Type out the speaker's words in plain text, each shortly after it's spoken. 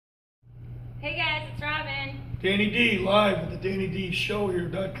Hey guys, it's Robin. Danny D, live at the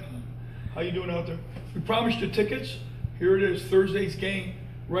DannyDShow.com. How you doing out there? We promised you tickets. Here it is, Thursday's game.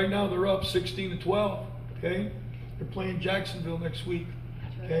 Right now they're up 16-12. Okay, they're playing Jacksonville next week.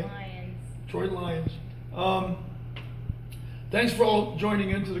 Okay, Detroit Lions. Thanks for all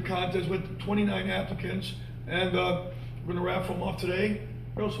joining into the contest with 29 applicants, and we're gonna raffle them off today.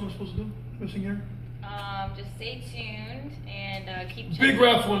 What else am I supposed to do? Missing here? Just stay tuned and keep checking. Big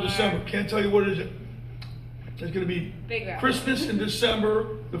raffle in December. Can't tell you what it is. It's going to be big raffle. Christmas in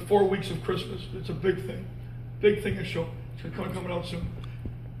December, the 4 weeks of Christmas. It's a big thing. Big thing to show. It's going to come out soon.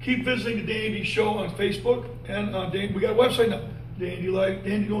 Keep visiting the Danny D Show on Facebook and on we got a website now. Danny D Live,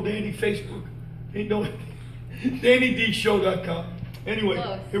 Danny Facebook. DannyDShow.com. Anyway,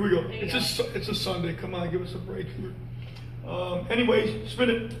 Close. Here we go. It's a Sunday. Come on, give us a break here. Anyways, spin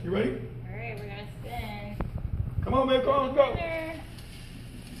it. You ready? All right, we're gonna spin. Come on, man. Come on, go.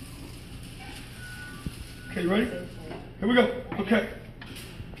 Okay, you ready? Here we go. Okay.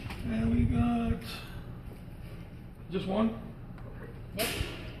 And we got just one. Yep.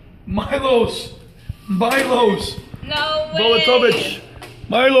 Milos. No way. Bolotovic.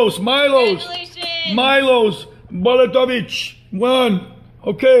 Milos. Congratulations. Milos. Bolotovic. One.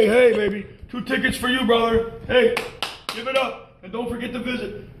 Okay, hey, baby. 2 tickets for you, brother. Hey, give it up. And don't forget to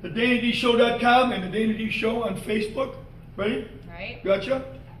visit the DannyDShow.com and the Danny D Show on Facebook. Ready? All right. Gotcha?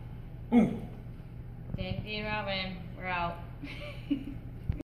 Ooh. Danny D and Robin, we're out.